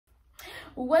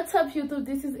What's up, YouTube?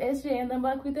 This is SJ and I'm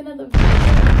back with another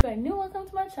video. If you are new, welcome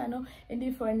to my channel, and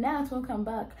if you're not, welcome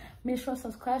back. Make sure to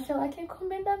subscribe, share, like, and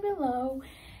comment down below.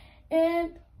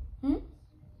 And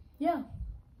yeah,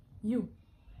 you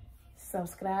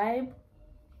subscribe,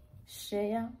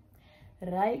 share,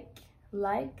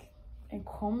 like and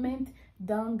comment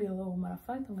down below. Matter of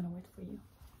fact, I'm gonna wait for you.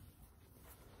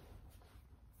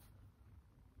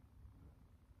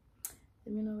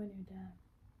 Let me know when you're done.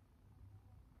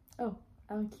 Oh,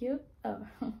 I'm cute. Oh,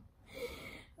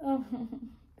 oh,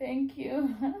 thank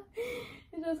you.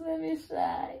 You just made me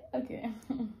shy. Okay,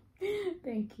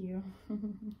 thank you.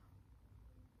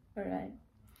 All right,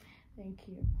 thank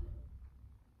you.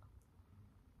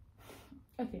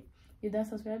 Okay, you done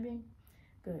subscribing?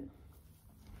 Good.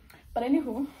 But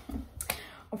anywho,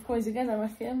 of course, you guys are my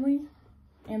family,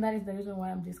 and that is the reason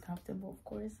why I'm this comfortable, of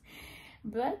course.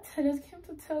 But I just came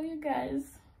to tell you guys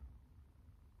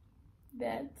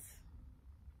that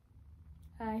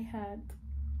I had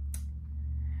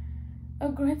a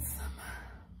great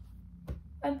summer.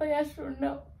 I thought I should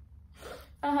know.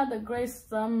 I had a great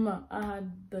summer. I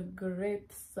had the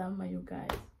great summer, you guys.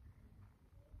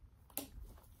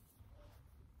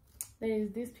 There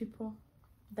is these people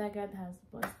that God has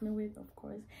blessed me with, of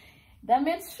course, that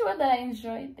made sure that I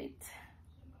enjoyed it.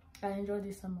 I enjoyed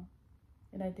this summer,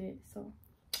 and I did. So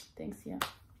thanks, yeah.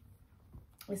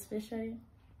 Especially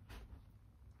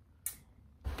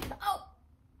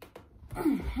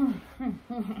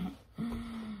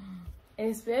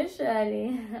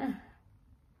especially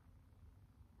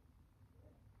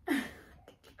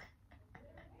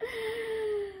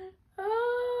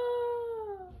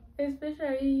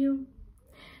especially you.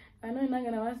 I know you're not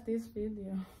gonna watch this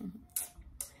video,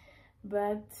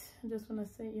 but I just want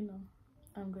to say, you know,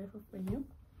 I'm grateful for you,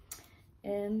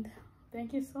 and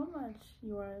thank you so much.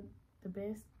 You are the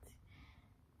best,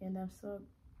 and I'm so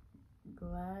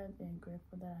glad and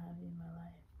grateful that I have you in my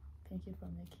life. Thank you for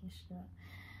making sure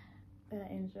that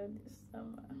I enjoyed this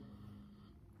summer.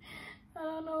 I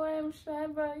don't know why I'm shy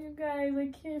about you guys.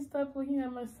 I can't stop looking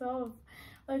at myself.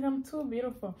 Like, I'm too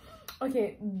beautiful.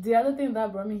 Okay, the other thing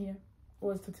that brought me here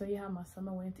was to tell you how my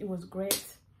summer went. It was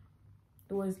great.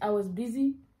 I was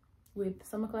busy with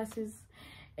summer classes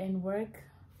and work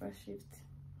first shift.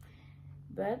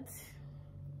 But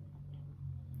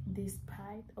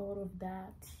despite all of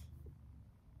that,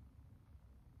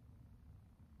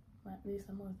 this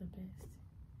summer was the best.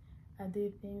 I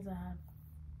did things I have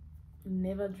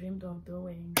never dreamed of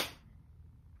doing.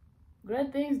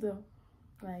 Great things though.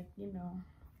 Like, you know,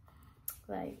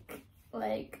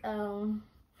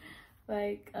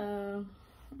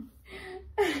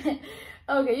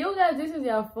 okay, you guys, this is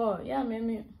your fault. Yeah, made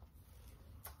me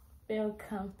feel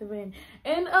comfortable.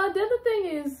 And the other thing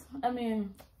is, I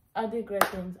mean, I did great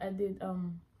things.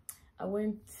 I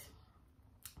went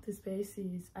to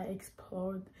spaces. I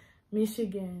explored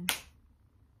Michigan.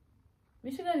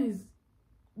 Michigan is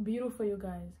beautiful, you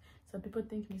guys. Some people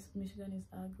think Michigan is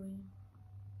ugly,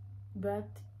 but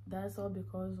that's all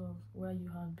because of where you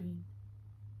have been.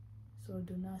 So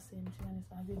do not say Michigan is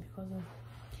ugly because of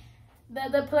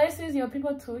the places your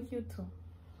people took you to.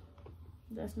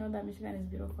 Just know that Michigan is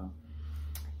beautiful.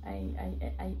 I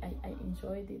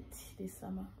enjoyed it this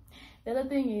summer. The other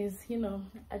thing is, you know,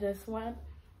 I just wanted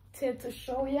to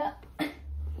show you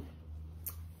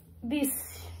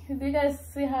this. Do you guys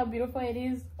see how beautiful it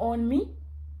is on me?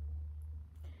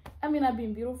 I mean, I've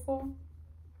been beautiful,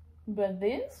 but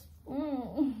this,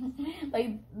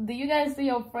 like, do you guys see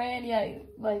your friend? Yeah,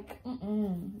 like,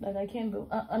 like, I can't believe.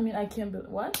 I mean, I can't believe.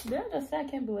 What did I just say? I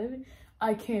can't believe it.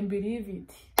 I can't believe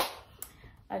it.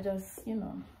 I just, you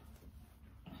know.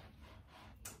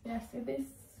 Yeah, see this?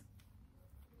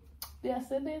 Yeah,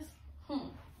 see this?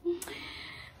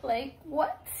 Like,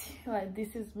 what? Like,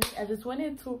 this is me. I just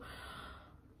wanted to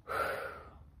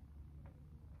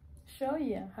show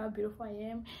you how beautiful I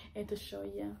am, and to show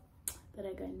you that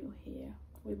I got new hair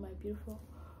with my beautiful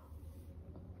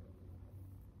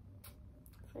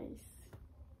face,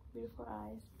 beautiful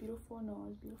eyes, beautiful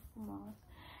nose, beautiful mouth,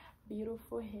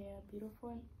 beautiful hair,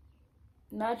 beautiful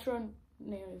natural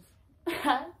nails.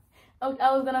 I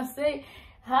was gonna say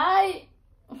hi.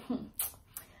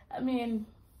 I mean,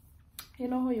 you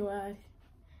know who you are.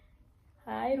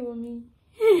 Hi, Rumi.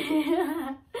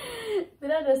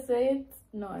 Did I just say it?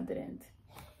 No, I didn't.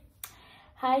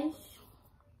 Hi,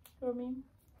 Rumi.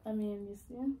 I mean, you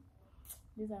see,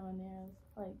 these are my nails.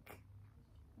 Like,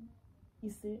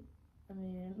 you see? I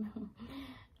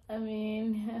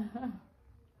mean,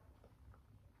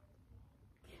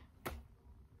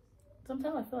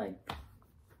 sometimes I feel like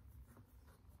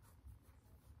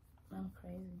I'm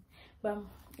crazy, but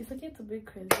it's okay to be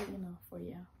crazy, you know, for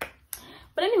you.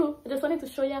 But anywho, I just wanted to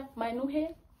show you my new hair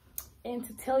and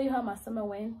to tell you how my summer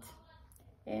went.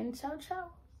 And ciao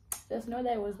ciao. Just know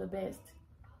that it was the best.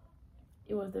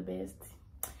 It was the best.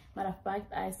 Matter of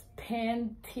fact, I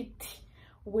spent it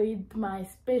with my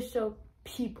special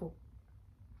people,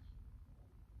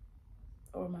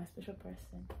 or my special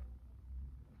person.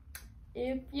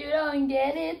 If you don't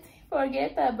get it,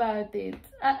 forget about it.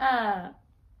 All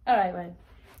right, bye.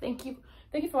 Thank you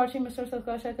for watching, Mr.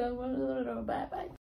 Bye bye.